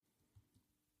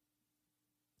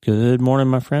Good morning,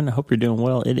 my friend. I hope you're doing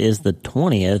well. It is the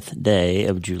 20th day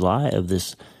of July of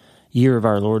this year of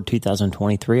our Lord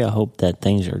 2023. I hope that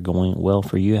things are going well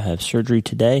for you. I have surgery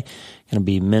today. Going to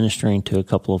be ministering to a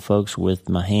couple of folks with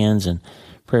my hands, and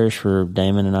prayers for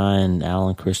Damon and I and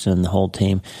Alan, Kristen, and the whole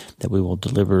team that we will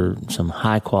deliver some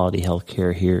high-quality health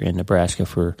care here in Nebraska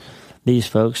for these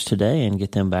folks today and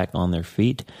get them back on their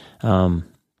feet.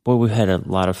 Boy, we've had a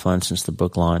lot of fun since the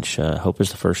book launch. Hope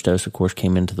is the First Dose, of course,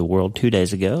 came into the world 2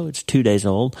 days ago. It's 2 days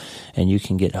old, and you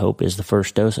can get Hope is the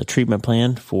First Dose, a treatment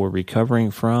plan for recovering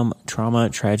from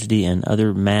trauma, tragedy, and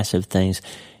other massive things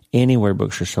anywhere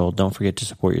books are sold. Don't forget to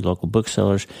support your local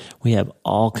booksellers. We have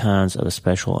all kinds of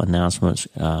special announcements,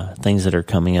 things that are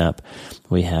coming up.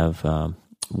 We have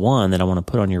one that I want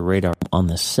to put on your radar. On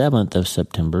the 7th of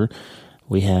September,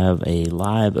 we have a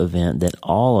live event that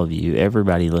all of you,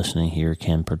 everybody listening here,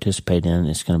 can participate in.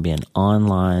 It's going to be an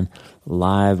online,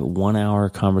 live, 1-hour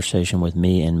conversation with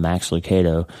me and Max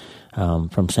Lucado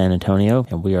from San Antonio,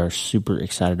 and we are super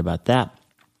excited about that.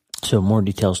 So more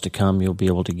details to come. You'll be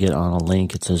able to get on a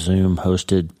link. It's a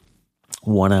Zoom-hosted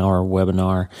 1-hour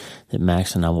webinar that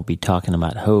Max and I will be talking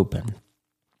about hope and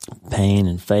pain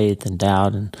and faith and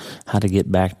doubt and how to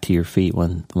get back to your feet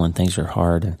when things are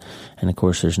hard. And of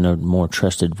course, there's no more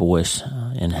trusted voice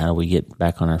in how we get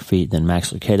back on our feet than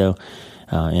Max Lucado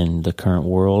in the current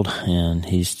world. And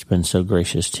he's been so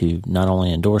gracious to not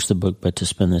only endorse the book, but to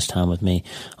spend this time with me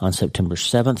on September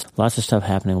 7th. Lots of stuff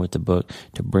happening with the book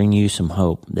to bring you some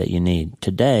hope that you need.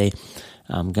 Today,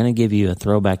 I'm going to give you a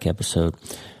throwback episode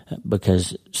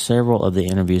because several of the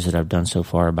interviews that I've done so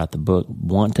far about the book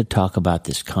want to talk about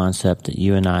this concept that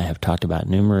you and I have talked about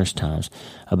numerous times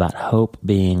about hope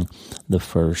being the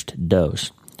first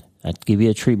dose. I give you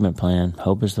a treatment plan.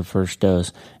 Hope is the first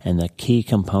dose, and the key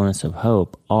components of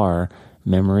hope are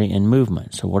memory and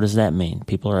movement. So what does that mean?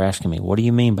 People are asking me, what do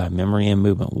you mean by memory and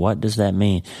movement? What does that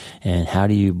mean? And how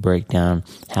do you break down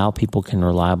how people can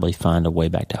reliably find a way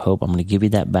back to hope? I'm going to give you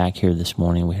that back here this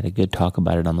morning. We had a good talk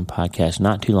about it on the podcast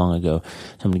not too long ago.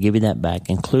 So I'm going to give you that back,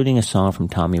 including a song from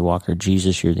Tommy Walker,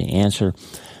 Jesus, You're the Answer.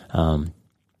 A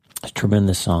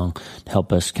tremendous song to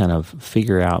help us kind of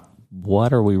figure out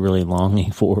what are we really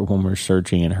longing for when we're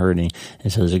searching and hurting.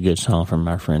 And so there's a good song from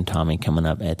my friend Tommy coming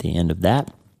up at the end of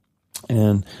that.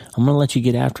 And I'm going to let you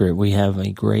get after it. We have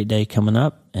a great day coming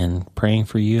up and praying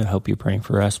for you. I hope you're praying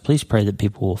for us. Please pray that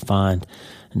people will find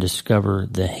and discover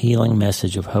the healing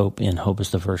message of hope in Hope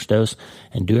is the First Dose,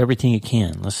 and do everything you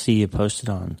can. Let's see you posted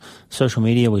on social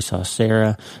media. We saw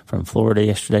Sarah from Florida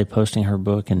yesterday posting her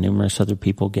book, and numerous other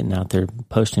people getting out there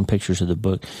posting pictures of the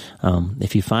book.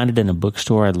 If you find it in a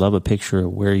bookstore, I'd love a picture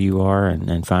of where you are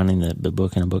and finding the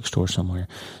book in a bookstore somewhere.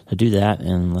 So do that,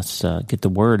 and let's get the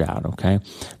word out, okay?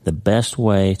 The best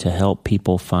way to help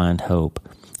people find hope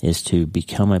is to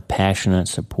become a passionate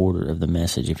supporter of the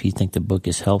message. If you think the book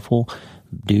is helpful,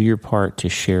 do your part to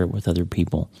share it with other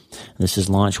people. This is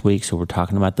launch week, so we're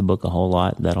talking about the book a whole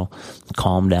lot. That'll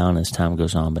calm down as time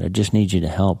goes on, but I just need you to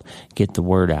help get the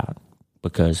word out,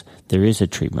 because there is a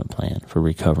treatment plan for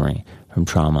recovering from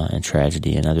trauma and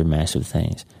tragedy and other massive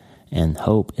things. And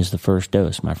hope is the first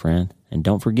dose, my friend. And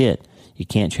don't forget, you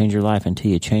can't change your life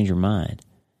until you change your mind.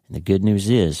 And the good news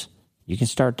is, you can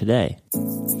start today.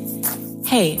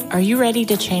 Hey, are you ready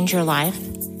to change your life?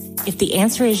 If the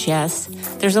answer is yes,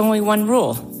 there's only one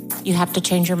rule. You have to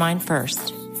change your mind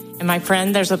first. And my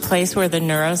friend, there's a place where the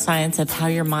neuroscience of how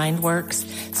your mind works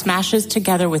smashes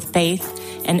together with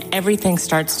faith, and everything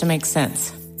starts to make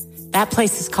sense. That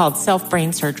place is called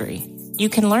self-brain surgery. You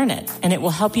can learn it, and it will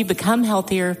help you become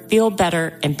healthier, feel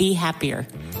better, and be happier.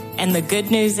 And the good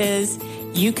news is,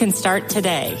 you can start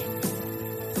today.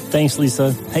 Thanks,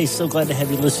 Lisa. Hey, so glad to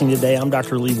have you listening today. I'm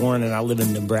Dr. Lee Warren, and I live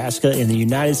in Nebraska in the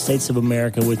United States of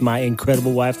America with my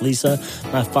incredible wife, Lisa,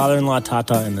 my father-in-law,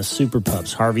 Tata, and the super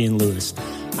pups, Harvey and Lewis.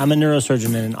 I'm a neurosurgeon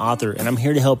and an author, and I'm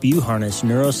here to help you harness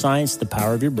neuroscience, the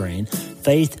power of your brain,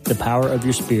 faith, the power of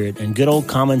your spirit, and good old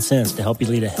common sense to help you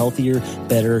lead a healthier,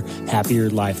 better, happier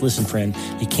life. Listen, friend,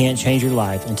 you can't change your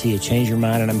life until you change your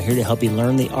mind, and I'm here to help you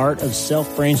learn the art of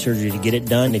self-brain surgery to get it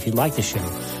done. If you like the show,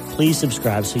 please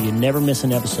subscribe so you never miss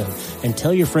an episode, and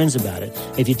tell your friends about it.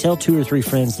 If you tell 2 or 3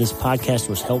 friends this podcast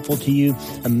was helpful to you,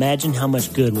 imagine how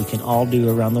much good we can all do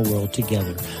around the world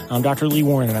together. I'm Dr. Lee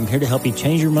Warren, and I'm here to help you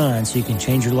change your mind so you can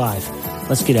change your life.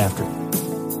 Let's get after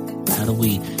it. How do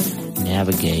we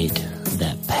navigate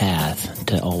that path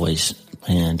to always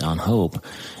land on hope,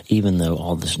 even though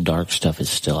all this dark stuff is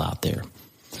still out there?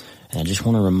 And I just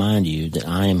want to remind you that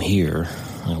I am here.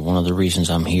 One of the reasons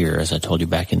I'm here, as I told you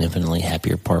back in Infinitely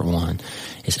Happier Part 1,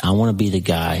 is I want to be the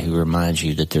guy who reminds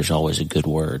you that there's always a good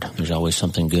word. There's always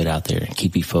something good out there, and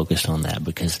keep you focused on that,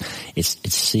 because it's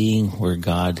seeing where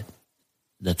God,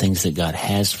 the things that God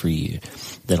has for you,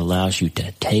 that allows you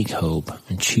to take hope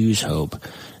and choose hope,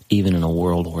 even in a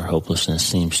world where hopelessness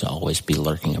seems to always be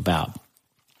lurking about.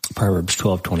 Proverbs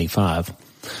 12:25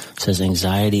 says,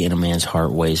 anxiety in a man's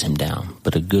heart weighs him down,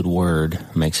 but a good word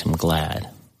makes him glad.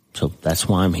 So that's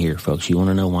why I'm here, folks. You want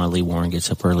to know why Lee Warren gets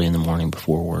up early in the morning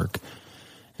before work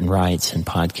and writes and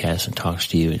podcasts and talks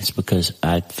to you? It's because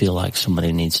I feel like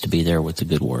somebody needs to be there with the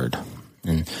good word.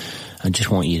 And I just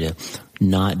want you to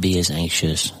not be as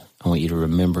anxious. I want you to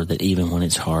remember that even when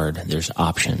it's hard, there's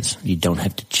options. You don't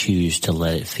have to choose to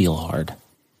let it feel hard.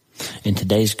 And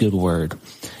today's good word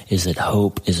is that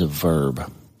hope is a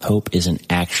verb. Hope is an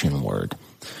action word.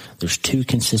 There's two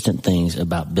consistent things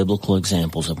about biblical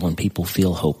examples of when people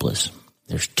feel hopeless.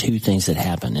 There's two things that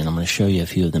happen, and I'm going to show you a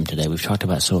few of them today. We've talked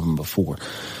about some of them before.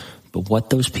 But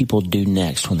what those people do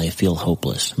next when they feel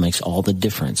hopeless makes all the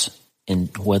difference in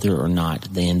whether or not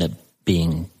they end up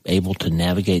being able to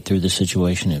navigate through the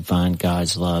situation and find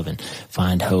God's love and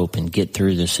find hope and get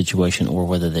through the situation, or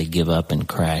whether they give up and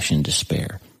crash in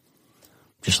despair.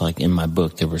 Just like in my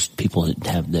book, there was people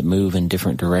that move in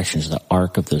different directions. The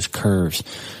arc of those curves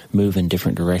move in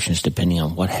different directions depending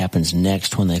on what happens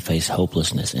next when they face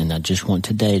hopelessness. And I just want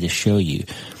today to show you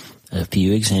a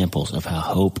few examples of how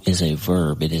hope is a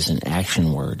verb. It is an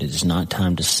action word. It is not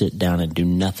time to sit down and do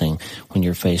nothing when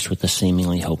you're faced with a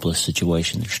seemingly hopeless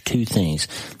situation. There's two things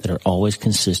that are always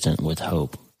consistent with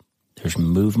hope. There's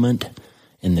movement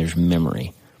and there's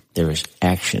memory. There is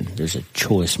action. There's a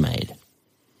choice made.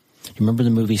 You remember the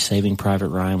movie Saving Private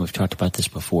Ryan? We've talked about this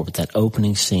before, but that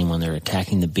opening scene when they're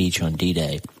attacking the beach on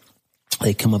D-Day,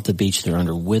 they come up the beach, they're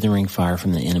under withering fire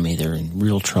from the enemy, they're in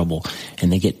real trouble,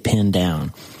 and they get pinned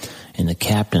down. And the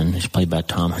captain, who's played by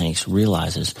Tom Hanks,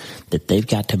 realizes that they've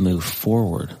got to move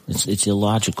forward. It's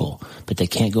illogical, but they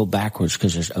can't go backwards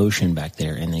because there's ocean back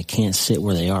there, and they can't sit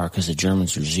where they are because the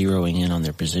Germans are zeroing in on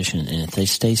their position. And if they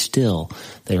stay still,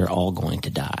 they are all going to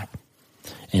die.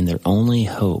 And their only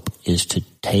hope is to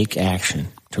take action,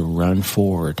 to run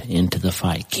forward into the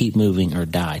fight, keep moving or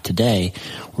die. Today,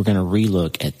 we're going to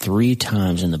relook at 3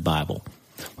 times in the Bible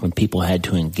when people had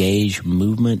to engage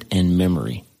movement and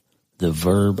memory, the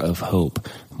verb of hope,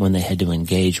 when they had to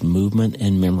engage movement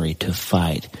and memory to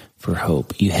fight for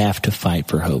hope. You have to fight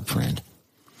for hope, friend,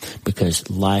 because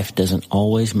life doesn't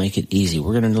always make it easy.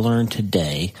 We're going to learn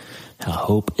today how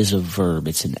hope is a verb.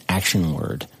 It's an action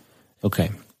word.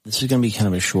 Okay. This is going to be kind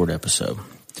of a short episode,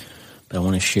 but I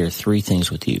want to share 3 things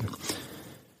with you.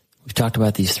 We've talked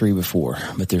about these 3 before,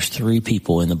 but there's 3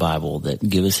 people in the Bible that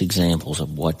give us examples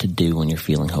of what to do when you're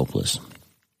feeling hopeless.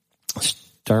 Let's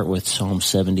start with Psalm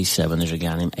 77. There's a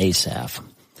guy named Asaph,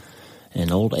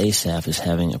 and old Asaph is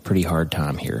having a pretty hard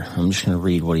time here. I'm just going to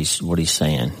read what he's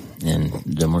saying, and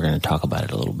then we're going to talk about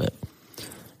it a little bit.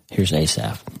 Here's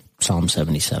Asaph, Psalm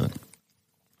 77.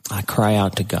 I cry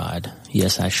out to God.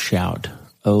 Yes, I shout.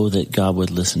 Oh, that God would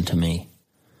listen to me.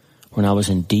 When I was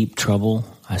in deep trouble,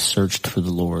 I searched for the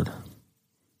Lord.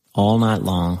 All night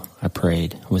long, I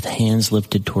prayed, with hands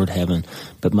lifted toward heaven,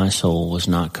 but my soul was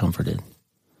not comforted.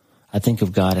 I think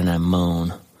of God and I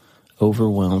moan,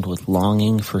 overwhelmed with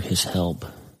longing for his help.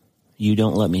 You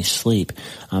don't let me sleep.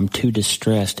 I'm too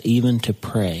distressed even to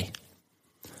pray.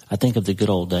 I think of the good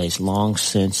old days long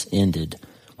since ended,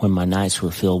 when my nights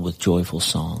were filled with joyful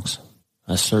songs.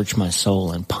 I search my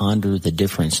soul and ponder the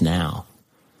difference now.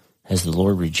 Has the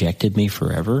Lord rejected me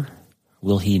forever?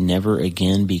 Will he never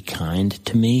again be kind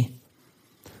to me?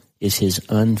 Is his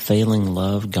unfailing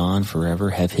love gone forever?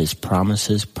 Have his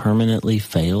promises permanently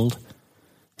failed?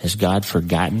 Has God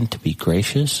forgotten to be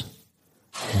gracious?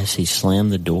 Has he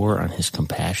slammed the door on his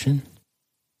compassion?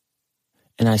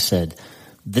 And I said,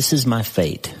 this is my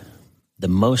fate. The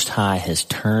Most High has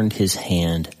turned his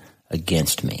hand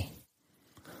against me.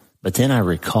 But then I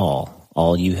recall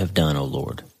all you have done, O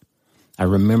Lord. I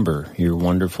remember your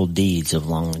wonderful deeds of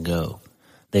long ago.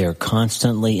 They are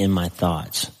constantly in my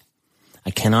thoughts.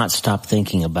 I cannot stop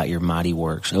thinking about your mighty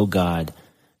works. O God,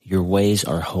 your ways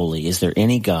are holy. Is there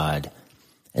any God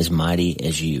as mighty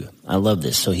as you? I love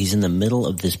this. So he's in the middle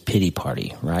of this pity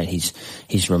party, right?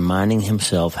 He's reminding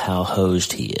himself how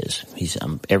hosed he is.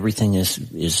 Everything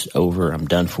is over. I'm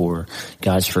done for.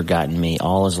 God's forgotten me.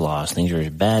 All is lost. Things are as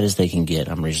bad as they can get.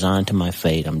 I'm resigned to my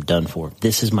fate. I'm done for.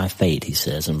 This is my fate, he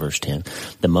says in verse 10.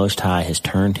 The Most High has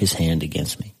turned his hand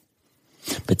against me.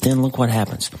 But then look what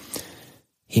happens.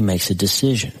 He makes a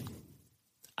decision.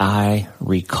 I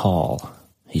recall.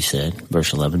 he said,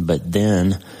 verse 11, but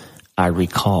then I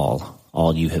recall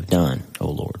all you have done,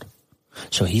 O Lord.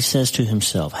 So he says to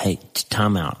himself, hey,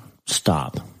 time out,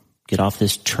 stop. Get off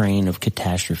this train of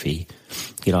catastrophe.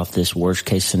 Get off this worst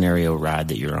case scenario ride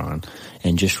that you're on.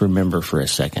 And just remember for a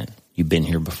second, you've been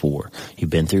here before. You've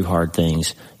been through hard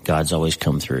things. God's always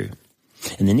come through.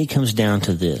 And then he comes down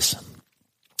to this.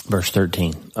 Verse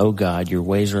 13, O God, your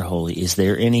ways are holy. Is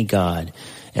there any God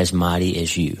as mighty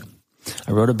as you?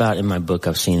 I wrote about in my book,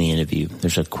 I've seen the interview.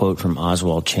 There's a quote from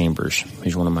Oswald Chambers.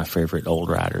 He's one of my favorite old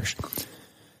writers.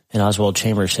 And Oswald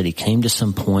Chambers said he came to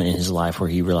some point in his life where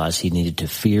he realized he needed to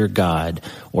fear God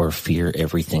or fear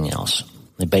everything else.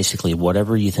 And basically,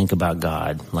 whatever you think about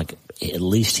God, like at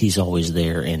least he's always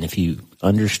there. And if you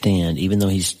understand, even though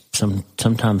he's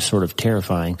sometimes sort of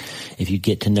terrifying, if you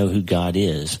get to know who God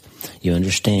is, you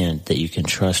understand that you can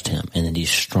trust him and that he's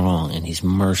strong and he's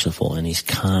merciful and he's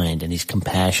kind and he's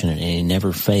compassionate and he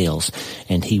never fails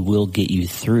and he will get you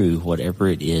through whatever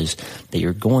it is that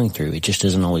you're going through. It just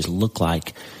doesn't always look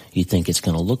like you think it's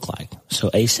going to look like. So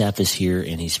Asaph is here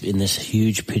and he's in this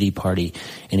huge pity party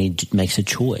and he makes a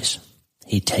choice.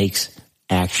 He takes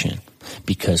action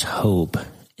because hope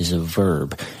is a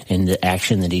verb. And the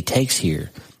action that he takes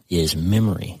here is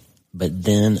memory. But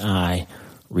then I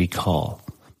recall.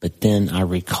 But then I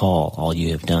recall all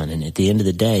you have done. And at the end of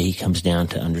the day, he comes down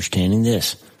to understanding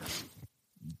this.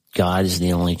 God is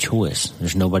the only choice.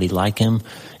 There's nobody like him.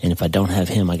 And if I don't have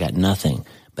him, I got nothing.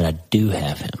 But I do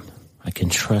have him. I can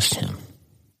trust him.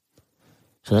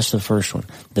 So that's the first one.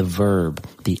 The verb,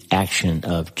 the action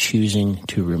of choosing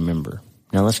to remember.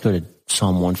 Now let's go to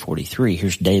Psalm 143.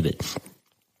 Here's David.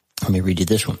 Let me read you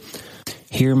this one.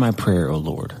 Hear my prayer, O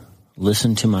Lord.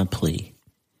 Listen to my plea.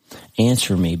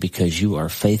 Answer me because you are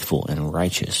faithful and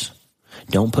righteous.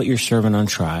 Don't put your servant on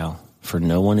trial, for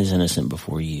no one is innocent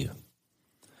before you.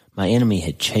 My enemy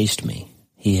had chased me.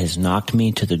 He has knocked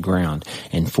me to the ground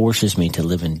and forces me to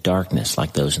live in darkness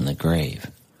like those in the grave.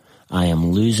 I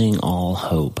am losing all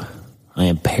hope. I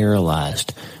am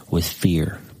paralyzed with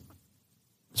fear.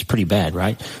 It's pretty bad,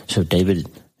 right? So David,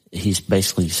 he's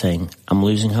basically saying, I'm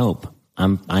losing hope.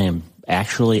 I am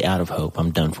actually out of hope.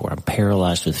 I'm done for. I'm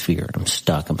paralyzed with fear. I'm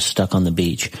stuck on the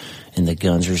beach and the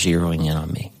guns are zeroing in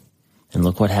on me. And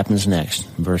look what happens next.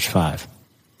 Verse 5.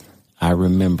 I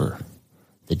remember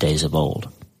the days of old.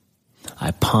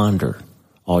 I ponder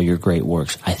all your great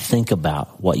works. I think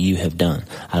about what you have done.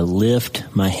 I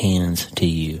lift my hands to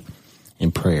you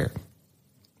in prayer.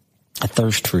 I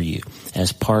thirst for you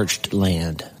as parched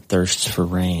land thirsts for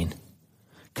rain.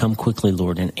 Come quickly,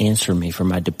 Lord, and answer me, for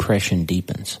my depression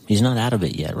deepens. He's not out of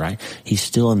it yet, right? He's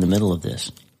still in the middle of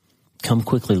this. Come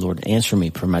quickly, Lord, answer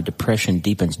me, for my depression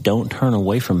deepens. Don't turn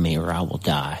away from me or I will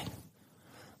die.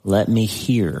 Let me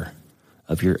hear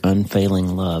of your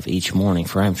unfailing love each morning,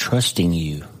 for I am trusting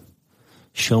you.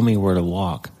 Show me where to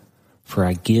walk, for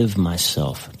I give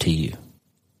myself to you.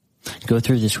 Go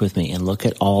through this with me and look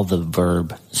at all the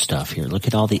verb stuff here. Look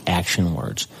at all the action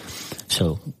words.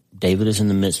 So David is in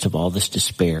the midst of all this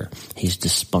despair. He's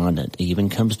despondent. He even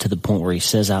comes to the point where he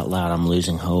says out loud, I'm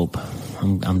losing hope.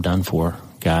 I'm done for,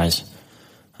 guys.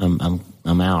 I'm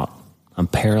out. I'm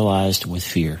paralyzed with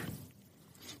fear.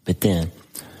 But then,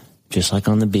 just like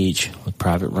on the beach with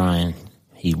Private Ryan,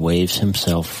 he waves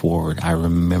himself forward. I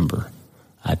remember.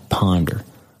 I ponder.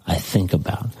 I think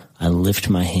about. I lift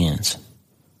my hands.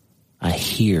 I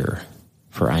hear,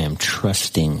 for I am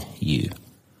trusting you.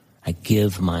 I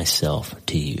give myself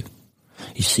to you.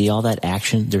 You see all that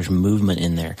action? There's movement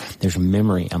in there. There's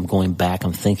memory. I'm going back.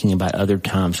 I'm thinking about other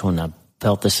times when I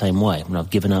felt the same way, when I've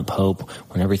given up hope,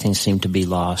 when everything seemed to be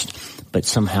lost, but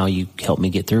somehow you helped me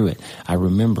get through it. I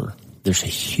remember. There's a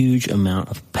huge amount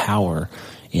of power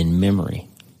in memory.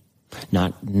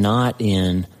 Not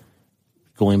in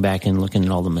going back and looking at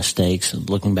all the mistakes,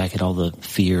 looking back at all the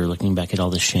fear, looking back at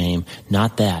all the shame.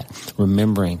 Not that.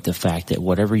 Remembering the fact that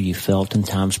whatever you felt in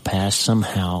times past,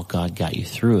 somehow God got you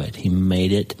through it. He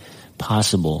made it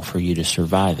possible for you to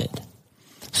survive it.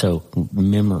 So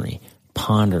memory,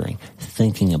 pondering,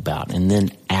 thinking about, and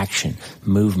then action,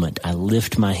 movement. I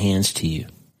lift my hands to you.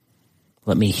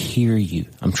 Let me hear you.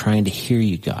 I'm trying to hear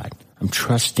you, God. I'm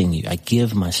trusting you. I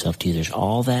give myself to you. There's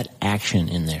all that action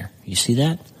in there. You see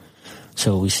that?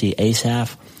 So we see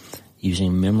Asaph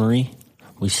using memory.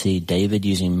 We see David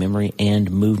using memory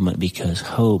and movement, because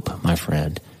hope, my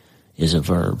friend, is a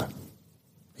verb.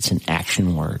 It's an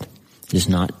action word. It is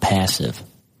not passive.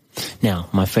 Now,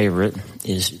 my favorite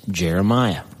is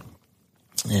Jeremiah.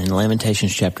 In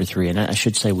Lamentations chapter 3, and I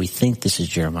should say we think this is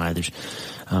Jeremiah. There's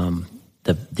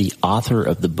the author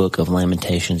of the book of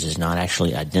Lamentations is not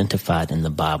actually identified in the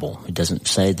Bible. It doesn't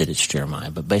say that it's Jeremiah,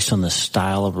 but based on the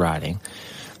style of writing,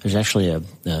 There's actually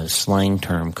a slang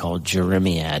term called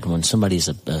jeremiad, when somebody's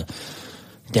a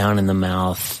down in the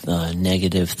mouth,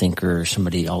 negative thinker,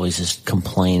 somebody always is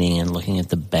complaining and looking at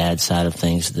the bad side of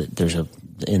things. That there's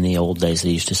in the old days, they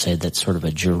used to say that's sort of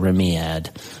a jeremiad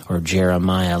or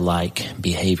Jeremiah-like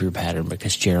behavior pattern,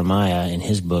 because Jeremiah in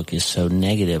his book is so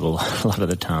negative a lot of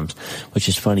the times, which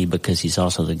is funny because he's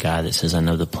also the guy that says, I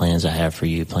know the plans I have for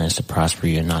you, plans to prosper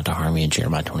you and not to harm you in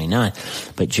Jeremiah 29.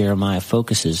 But Jeremiah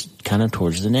focuses kind of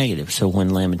towards the negative. So when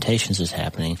Lamentations is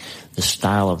happening, the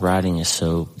style of writing is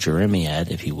so Jeremiad,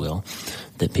 if you will,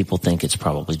 that people think it's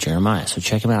probably Jeremiah. So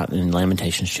check him out in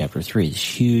Lamentations chapter 3,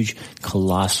 this huge,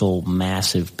 colossal,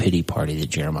 massive pity party that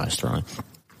Jeremiah is throwing.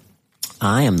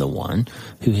 I am the one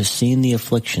who has seen the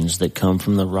afflictions that come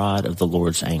from the rod of the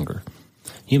Lord's anger.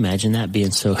 Can you imagine that being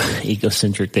so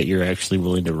egocentric that you're actually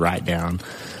willing to write down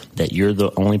that you're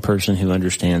the only person who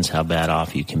understands how bad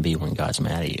off you can be when God's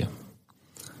mad at you?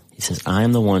 He says, I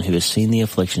am the one who has seen the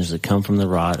afflictions that come from the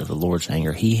rod of the Lord's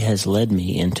anger. He has led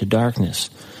me into darkness,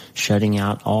 shutting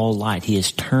out all light. He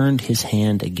has turned his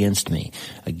hand against me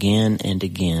again and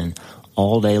again.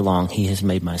 All day long he has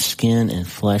made my skin and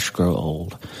flesh grow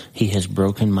old. He has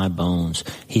broken my bones.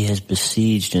 He has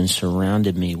besieged and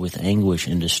surrounded me with anguish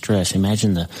and distress.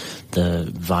 Imagine the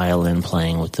violin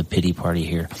playing with the pity party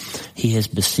here. He has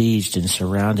besieged and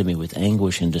surrounded me with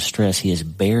anguish and distress. He has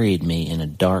buried me in a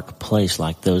dark place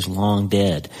like those long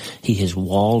dead. He has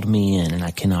walled me in and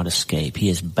I cannot escape. He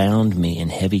has bound me in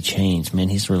heavy chains. Man,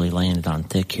 he's really laying it on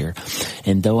thick here.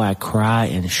 And though I cry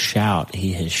and shout,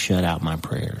 he has shut out my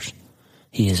prayers.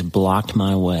 He has blocked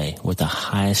my way with a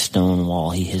high stone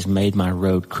wall. He has made my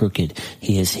road crooked.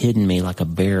 He has hidden me like a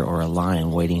bear or a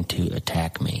lion waiting to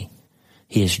attack me.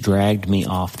 He has dragged me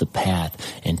off the path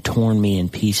and torn me in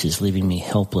pieces, leaving me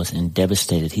helpless and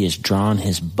devastated. He has drawn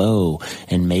his bow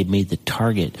and made me the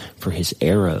target for his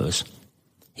arrows.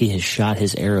 He has shot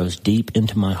his arrows deep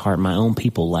into my heart. My own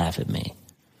people laugh at me.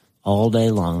 All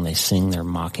day long they sing their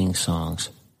mocking songs.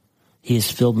 He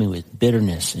has filled me with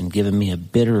bitterness and given me a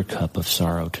bitter cup of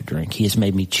sorrow to drink. He has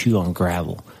made me chew on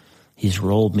gravel. He has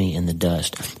rolled me in the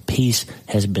dust. Peace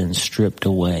has been stripped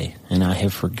away, and I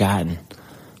have forgotten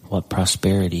what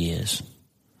prosperity is.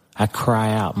 I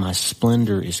cry out, my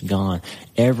splendor is gone.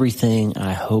 Everything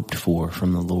I hoped for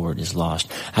from the Lord is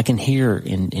lost. I can hear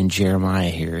in Jeremiah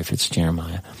here, if it's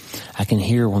Jeremiah, I can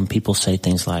hear when people say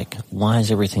things like, why does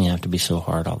everything have to be so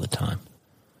hard all the time?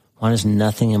 Why does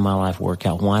nothing in my life work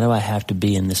out? Why do I have to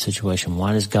be in this situation?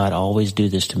 Why does God always do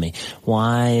this to me?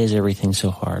 Why is everything so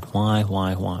hard? Why?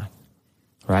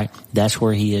 Right? That's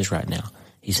where he is right now.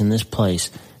 He's in this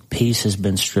place. Peace has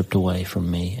been stripped away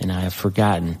from me, and I have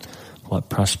forgotten what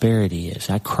prosperity is.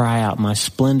 I cry out, my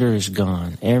splendor is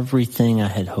gone. Everything I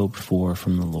had hoped for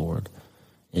from the Lord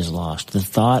is lost. The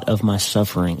thought of my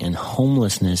suffering and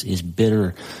homelessness is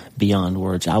bitter beyond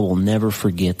words. I will never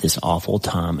forget this awful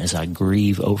time as I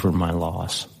grieve over my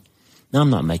loss. Now, I'm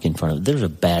not making fun of it. There's a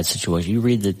bad situation. You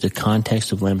read the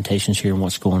context of Lamentations here and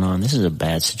what's going on. This is a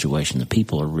bad situation. The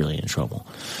people are really in trouble.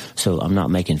 So I'm not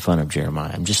making fun of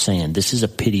Jeremiah. I'm just saying this is a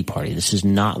pity party. This is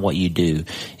not what you do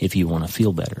if you want to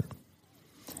feel better.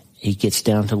 He gets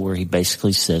down to where he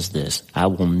basically says this, I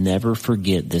will never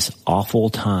forget this awful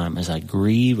time as I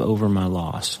grieve over my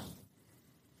loss.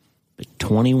 But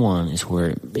 21 is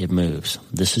where it moves.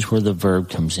 This is where the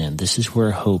verb comes in. This is where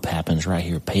hope happens right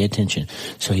here. Pay attention.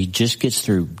 So he just gets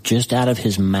through, just out of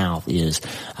his mouth is,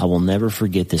 I will never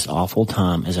forget this awful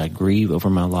time as I grieve over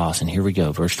my loss. And here we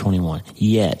go, verse 21.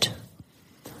 Yet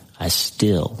I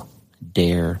still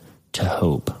dare to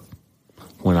hope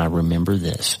when I remember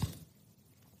this.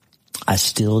 I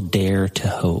still dare to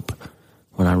hope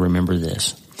when I remember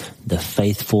this. The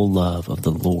faithful love of the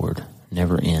Lord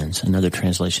never ends. Another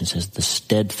translation says, the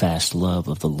steadfast love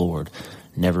of the Lord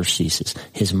never ceases.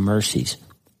 His mercies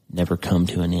never come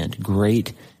to an end.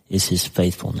 Great is his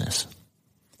faithfulness.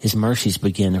 His mercies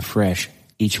begin afresh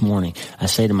each morning. I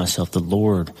say to myself, the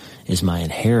Lord is my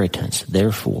inheritance.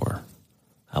 Therefore,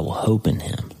 I will hope in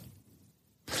him.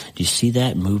 Do you see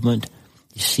that movement?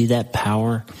 You see that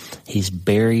power? He's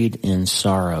buried in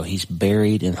sorrow. He's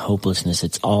buried in hopelessness.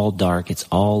 It's all dark. It's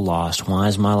all lost. Why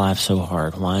is my life so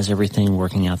hard? Why is everything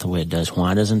working out the way it does?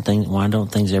 Why don't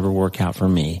things ever work out for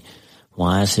me?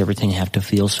 Why does everything have to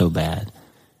feel so bad?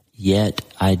 Yet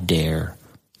I dare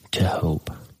to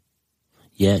hope.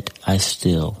 Yet I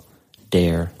still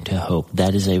dare to hope.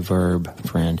 That is a verb,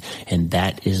 friend, and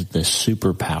that is the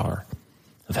superpower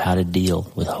of how to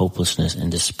deal with hopelessness and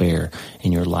despair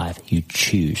in your life. You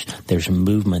choose. There's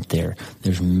movement there.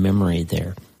 There's memory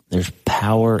there. There's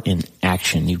power in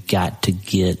action. You've got to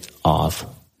get off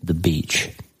the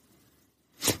beach.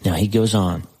 Now he goes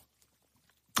on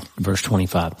Verse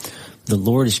 25, the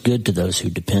Lord is good to those who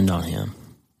depend on him,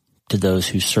 to those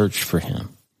who search for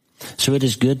him. So it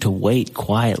is good to wait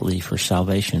quietly for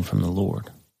salvation from the Lord.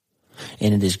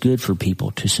 And it is good for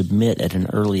people to submit at an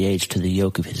early age to the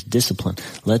yoke of his discipline.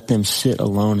 Let them sit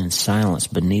alone in silence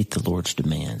beneath the Lord's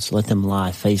demands. Let them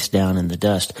lie face down in the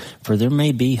dust, for there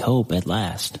may be hope at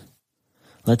last.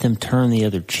 Let them turn the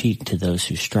other cheek to those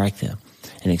who strike them,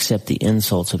 and accept the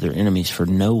insults of their enemies, for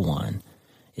no one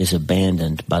is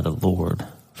abandoned by the Lord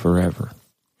forever.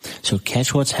 So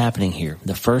catch what's happening here.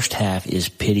 The first half is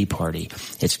pity party.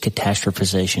 It's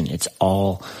catastrophization. It's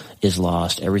all is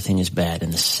lost. Everything is bad.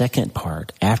 And the second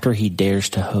part, after he dares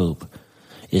to hope,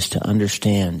 is to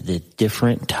understand the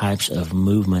different types of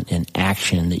movement and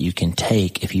action that you can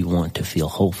take if you want to feel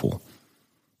hopeful.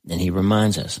 And he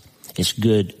reminds us, it's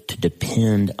good to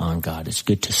depend on God. It's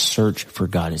good to search for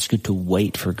God. It's good to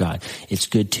wait for God. It's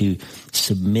good to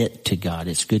submit to God.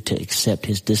 It's good to accept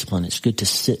his discipline. It's good to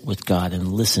sit with God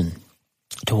and listen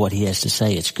to what he has to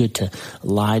say. It's good to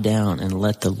lie down and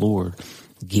let the Lord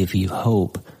give you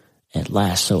hope at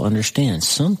last. So understand,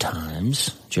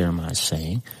 sometimes, Jeremiah is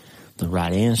saying, the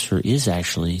right answer is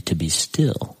actually to be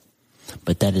still.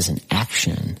 But that is an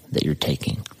action that you're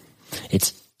taking.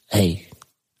 It's, hey,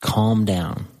 calm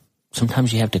down.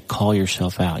 Sometimes you have to call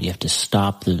yourself out. You have to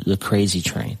stop the crazy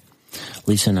train.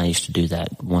 Lisa and I used to do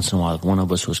that once in a while. If one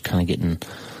of us was kind of getting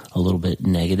a little bit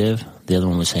negative, the other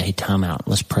one would say, hey, time out.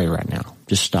 Let's pray right now.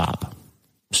 Just stop.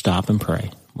 Stop and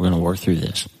pray. We're going to work through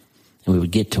this. And we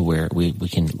would get to where we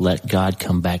can let God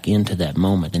come back into that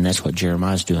moment. And that's what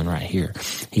Jeremiah's doing right here.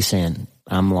 He's saying,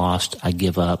 I'm lost. I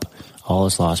give up. All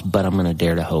is lost, but I'm going to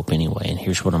dare to hope anyway. And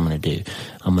here's what I'm going to do.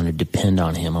 I'm going to depend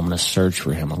on him. I'm going to search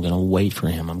for him. I'm going to wait for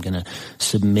him. I'm going to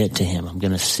submit to him. I'm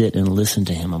going to sit and listen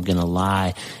to him. I'm going to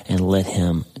lie and let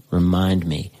him remind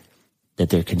me that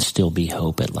there can still be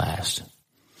hope at last.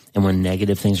 And when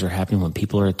negative things are happening, when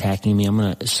people are attacking me, I'm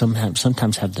going to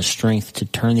sometimes have the strength to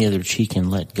turn the other cheek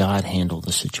and let God handle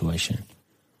the situation,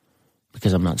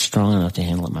 because I'm not strong enough to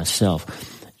handle it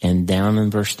myself. And down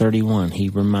in verse 31, he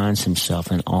reminds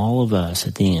himself and all of us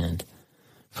at the end,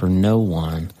 for no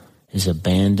one is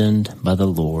abandoned by the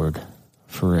Lord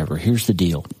forever. Here's the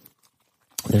deal.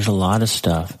 There's a lot of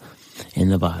stuff in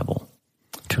the Bible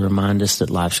to remind us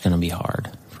that life's going to be hard,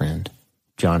 friend.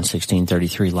 John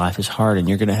 16:33, life is hard and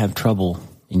you're going to have trouble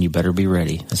and you better be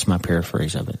ready. That's my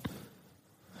paraphrase of it.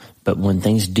 But when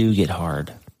things do get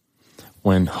hard,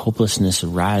 when hopelessness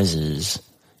arises,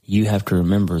 you have to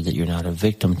remember that you're not a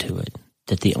victim to it,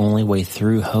 that the only way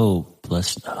through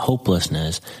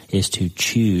hopelessness is to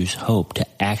choose hope, to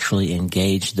actually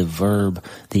engage the verb,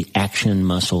 the action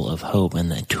muscle of hope,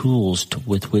 and the tools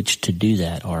with which to do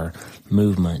that are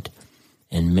movement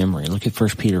and memory. Look at 1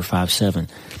 Peter 5:7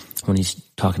 when he's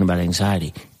talking about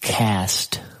anxiety.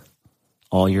 Cast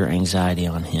all your anxiety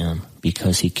on him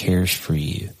because he cares for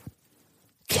you.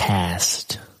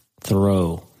 Cast,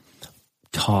 throw,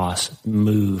 toss,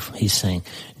 move. He's saying,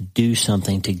 do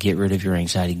something to get rid of your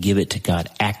anxiety. Give it to God.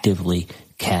 Actively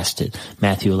cast it.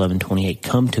 Matthew 11:28,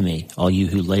 come to me, all you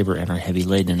who labor and are heavy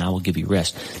laden, and I will give you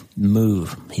rest.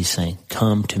 Move, he's saying,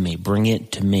 come to me. Bring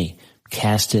it to me.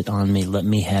 Cast it on me. Let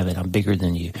me have it. I'm bigger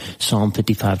than you. Psalm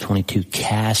 55:22,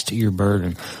 cast your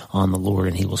burden on the Lord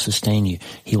and he will sustain you.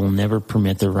 He will never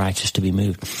permit the righteous to be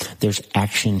moved. There's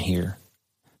action here.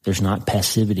 There's not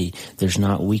passivity. There's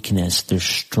not weakness. There's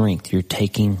strength. You're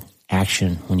taking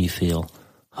action when you feel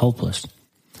hopeless.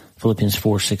 Philippians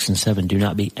 4:6-7, do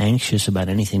not be anxious about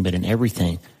anything, but in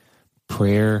everything,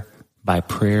 by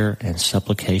prayer and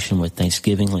supplication with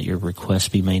thanksgiving, let your requests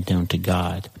be made known to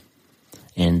God.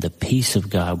 And the peace of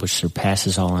God, which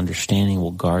surpasses all understanding,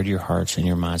 will guard your hearts and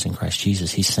your minds in Christ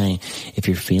Jesus. He's saying, if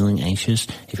you're feeling anxious,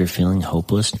 if you're feeling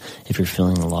hopeless, if you're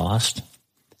feeling lost,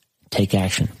 take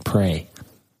action. Pray.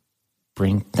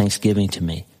 Bring thanksgiving to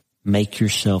me. Make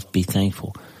yourself be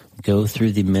thankful. Go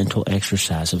through the mental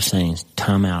exercise of saying,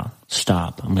 time out,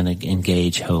 stop. I'm going to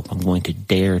engage hope. I'm going to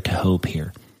dare to hope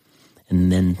here.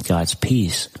 And then God's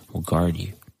peace will guard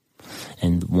you.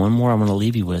 And one more I'm going to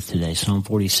leave you with today, Psalm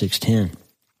 46:10.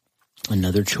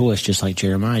 Another choice, just like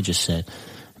Jeremiah just said,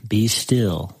 be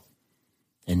still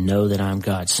and know that I'm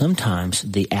God. Sometimes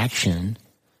the action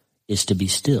is to be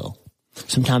still.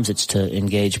 Sometimes it's to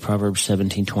engage Proverbs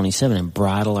 17:27 and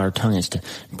bridle our tongue. It's to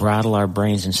bridle our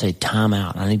brains and say, time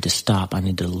out. I need to stop. I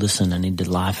need to listen. I need to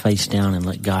lie face down and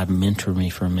let God mentor me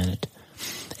for a minute.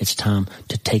 It's time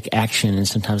to take action, and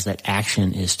sometimes that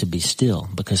action is to be still,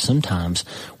 because sometimes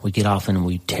we get off and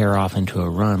we tear off into a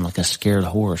run like a scared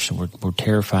horse, and we're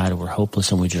terrified and we're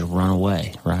hopeless and we just run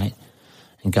away, right?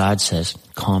 And God says,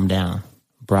 calm down,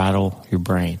 bridle your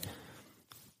brain.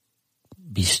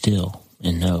 Be still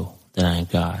and know that I am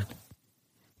God.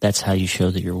 That's how you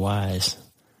show that you're wise.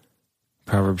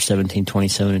 Proverbs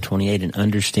 17:27 and 28, an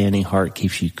understanding heart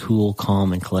keeps you cool,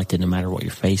 calm, and collected no matter what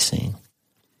you're facing.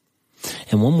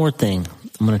 And one more thing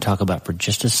I'm going to talk about for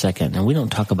just a second. And we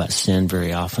don't talk about sin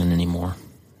very often anymore.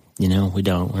 We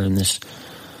don't. We're in this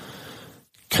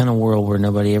kind of world where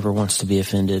nobody ever wants to be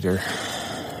offended or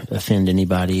offend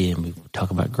anybody. And we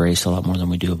talk about grace a lot more than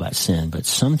we do about sin. But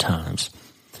sometimes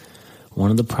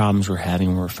one of the problems we're having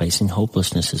when we're facing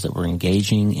hopelessness is that we're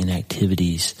engaging in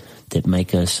activities that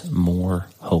make us more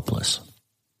hopeless.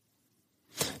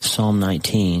 Psalm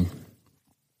 19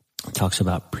 talks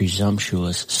about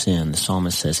presumptuous sin. The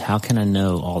psalmist says, how can I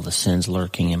know all the sins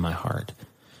lurking in my heart?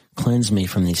 Cleanse me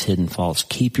from these hidden faults.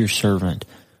 Keep your servant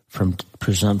from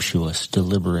presumptuous,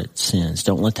 deliberate sins.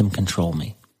 Don't let them control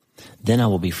me. Then I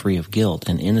will be free of guilt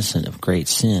and innocent of great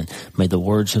sin. May the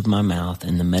words of my mouth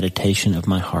and the meditation of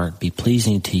my heart be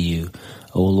pleasing to you,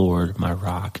 O Lord, my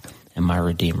rock and my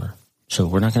redeemer. So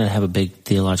we're not going to have a big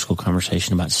theological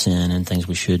conversation about sin and things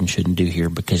we should and shouldn't do here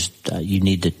because you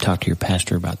need to talk to your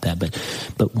pastor about that.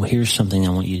 But here's something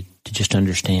I want you to just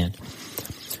understand.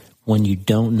 When you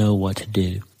don't know what to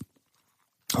do,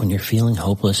 when you're feeling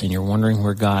hopeless and you're wondering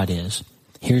where God is,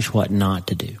 here's what not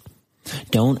to do.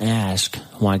 Don't ask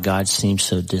why God seems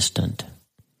so distant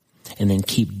and then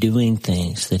keep doing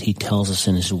things that he tells us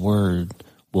in his word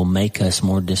will make us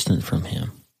more distant from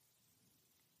him.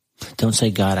 Don't say,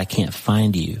 God, I can't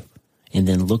find you, and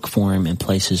then look for him in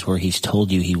places where he's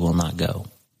told you he will not go.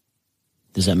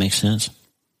 Does that make sense?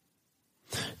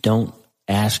 Don't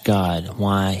ask God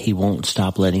why he won't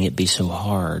stop letting it be so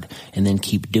hard and then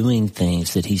keep doing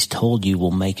things that he's told you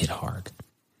will make it hard.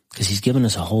 Because he's given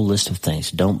us a whole list of things.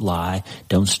 Don't lie,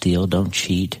 don't steal, don't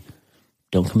cheat,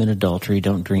 don't commit adultery,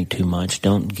 don't drink too much,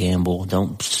 don't gamble,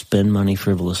 don't spend money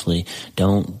frivolously,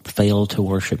 don't fail to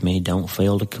worship me, don't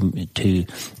fail to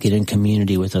get in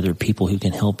community with other people who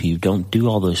can help you. Don't do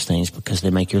all those things because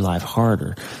they make your life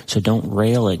harder. So don't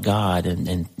rail at God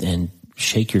and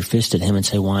shake your fist at him and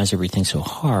say, why is everything so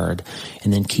hard?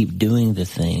 And then keep doing the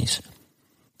things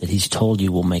that he's told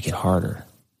you will make it harder,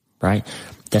 right?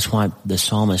 That's why the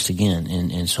psalmist, again,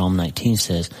 in Psalm 19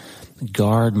 says,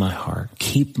 guard my heart.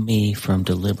 Keep me from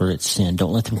deliberate sin.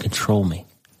 Don't let them control me.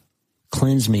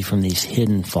 Cleanse me from these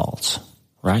hidden faults,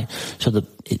 right? So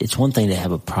it's one thing to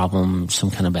have a problem, some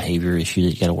kind of behavior issue that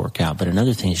you got to work out, but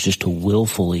another thing is just to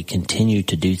willfully continue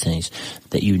to do things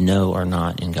that you know are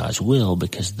not in God's will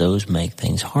because those make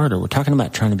things harder. We're talking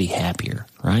about trying to be happier,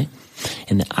 right?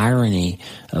 And the irony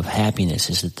of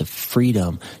happiness is that the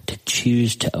freedom to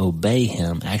choose to obey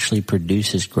him actually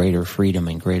produces greater freedom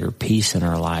and greater peace in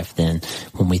our life than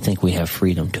when we think we have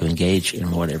freedom to engage in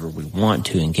whatever we want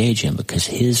to engage in because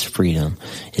his freedom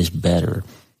is better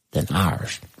than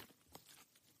ours.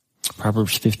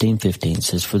 Proverbs 15:15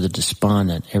 says, for the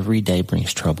despondent, every day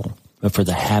brings trouble, but for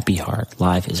the happy heart,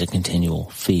 life is a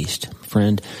continual feast.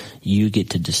 Friend, you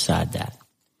get to decide that.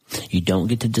 You don't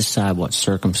get to decide what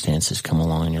circumstances come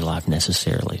along in your life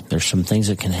necessarily. There's some things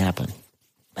that can happen.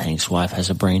 Hank's wife has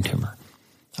a brain tumor.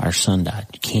 Our son died.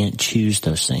 You can't choose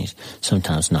those things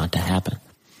sometimes not to happen.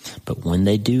 But when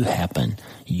they do happen,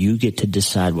 you get to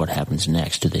decide what happens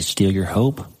next. Do they steal your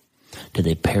hope? Do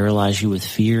they paralyze you with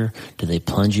fear? Do they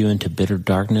plunge you into bitter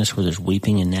darkness where there's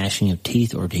weeping and gnashing of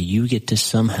teeth? Or do you get to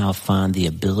somehow find the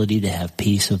ability to have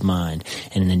peace of mind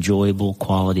and an enjoyable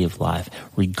quality of life,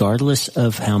 regardless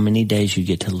of how many days you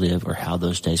get to live or how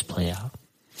those days play out?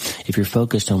 If you're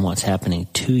focused on what's happening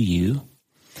to you,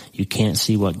 you can't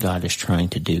see what God is trying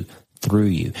to do through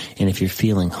you. And if you're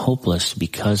feeling hopeless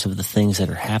because of the things that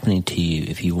are happening to you,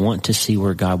 if you want to see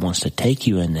where God wants to take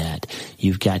you in that,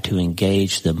 you've got to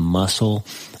engage the muscle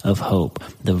of hope,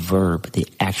 the verb, the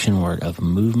action word of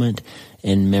movement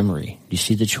and memory. Do you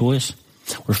see the choice?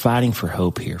 We're fighting for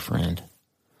hope here, friend.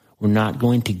 We're not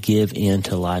going to give in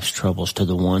to life's troubles to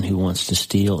the one who wants to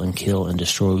steal and kill and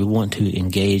destroy. We want to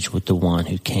engage with the one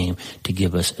who came to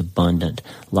give us abundant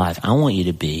life. I want you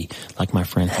to be like my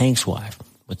friend Hank's wife,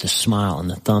 with the smile and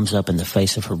the thumbs up in the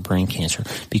face of her brain cancer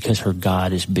because her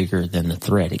God is bigger than the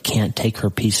threat. It can't take her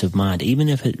peace of mind, even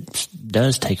if it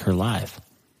does take her life.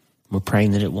 We're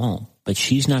praying that it won't. But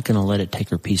she's not going to let it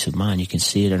take her peace of mind. You can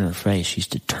see it in her face. She's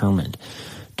determined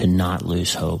to not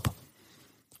lose hope.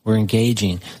 We're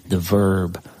engaging the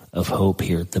verb of hope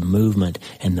here, the movement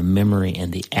and the memory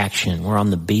and the action. We're on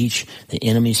the beach. The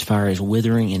enemy's fire is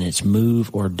withering and it's move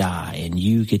or die, and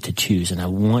you get to choose. And I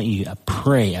want you, I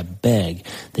pray, I beg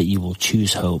that you will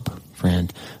choose hope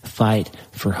friend. Fight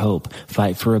for hope.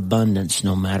 Fight for abundance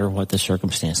no matter what the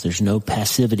circumstance. There's no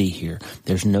passivity here.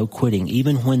 There's no quitting.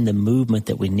 Even when the movement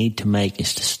that we need to make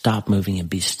is to stop moving and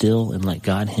be still and let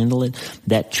God handle it,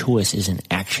 that choice is an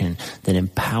action that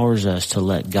empowers us to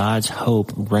let God's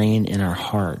hope reign in our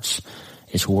hearts.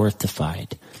 It's worth the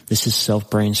fight. This is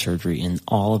self-brain surgery in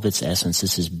all of its essence.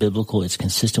 This is biblical. It's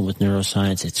consistent with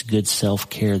neuroscience. It's good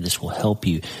self-care. This will help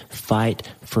you fight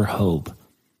for hope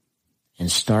and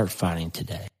start fighting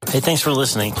today. Hey, thanks for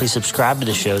listening. Please subscribe to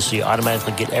the show so you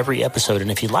automatically get every episode. And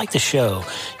if you like the show,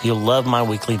 you'll love my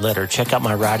weekly letter. Check out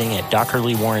my writing at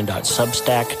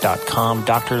drleewarren.substack.com,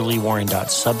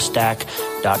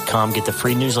 drleewarren.substack.com. Get the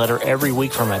free newsletter every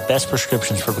week for my best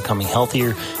prescriptions for becoming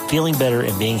healthier, feeling better,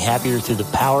 and being happier through the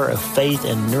power of faith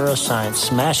and neuroscience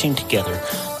smashing together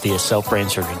via self-brain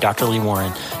surgery.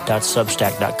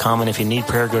 drleewarren.substack.com. And if you need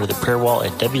prayer, go to the prayer wall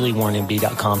at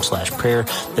wleewarrenmd.com/prayer.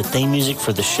 The theme music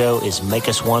for the show is Make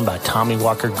Us One by Tommy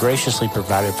Walker, graciously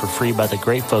provided for free by the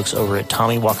great folks over at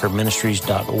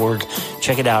TommyWalkerMinistries.org.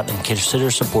 Check it out and consider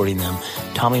supporting them.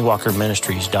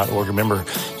 TommyWalkerMinistries.org. Remember,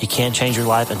 you can't change your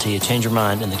life until you change your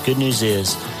mind. And the good news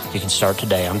is you can start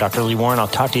today. I'm Dr. Lee Warren. I'll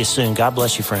talk to you soon. God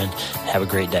bless you, friend. Have a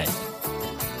great day.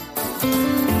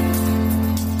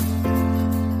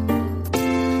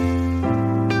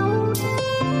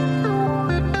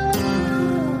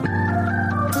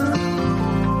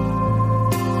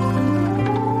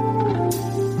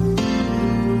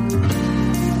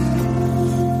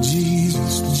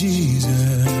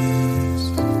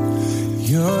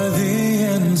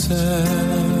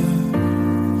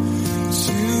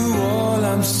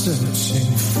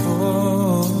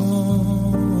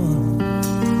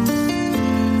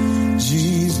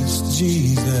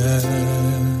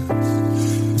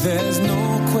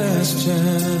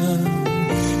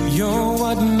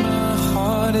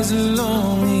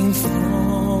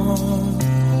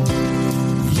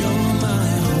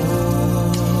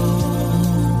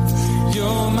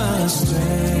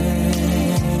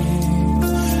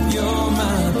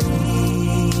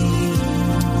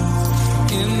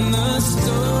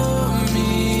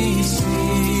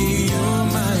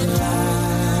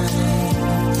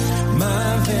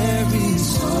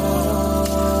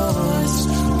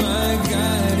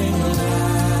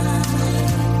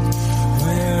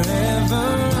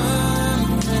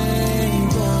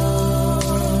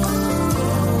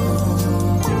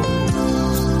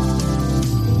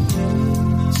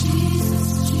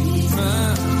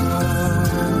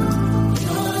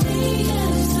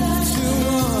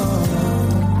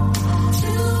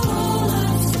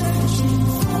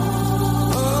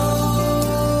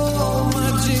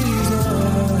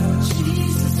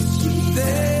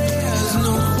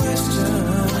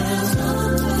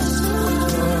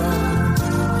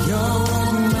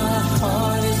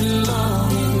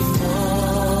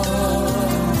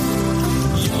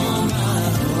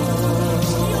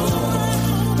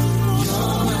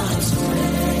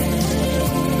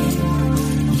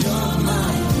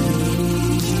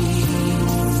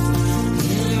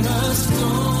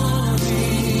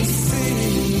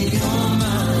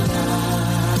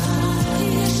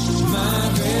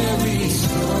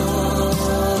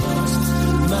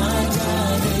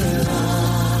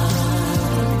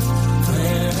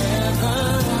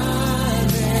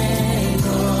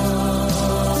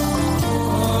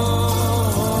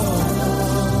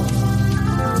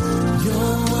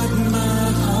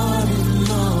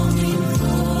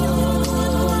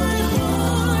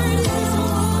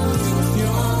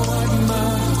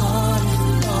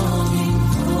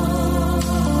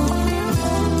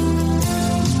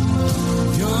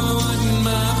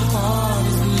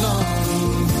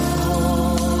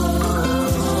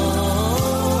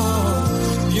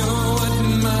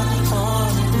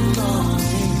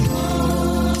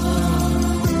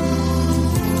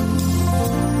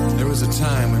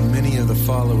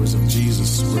 followers of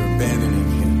Jesus were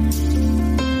abandoning him.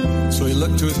 So he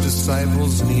looked to his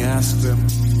disciples and he asked them,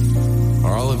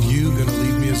 "Are all of you going to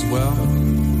leave me as well?"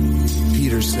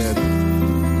 Peter said,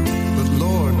 "But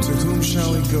Lord, to whom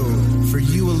shall we go? For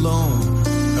you alone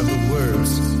have the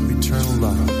words of eternal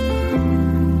life."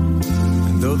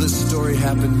 And though this story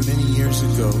happened many years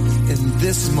ago, in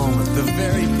this moment, the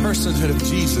very personhood of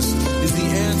Jesus is the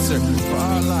answer for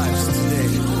our lives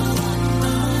today.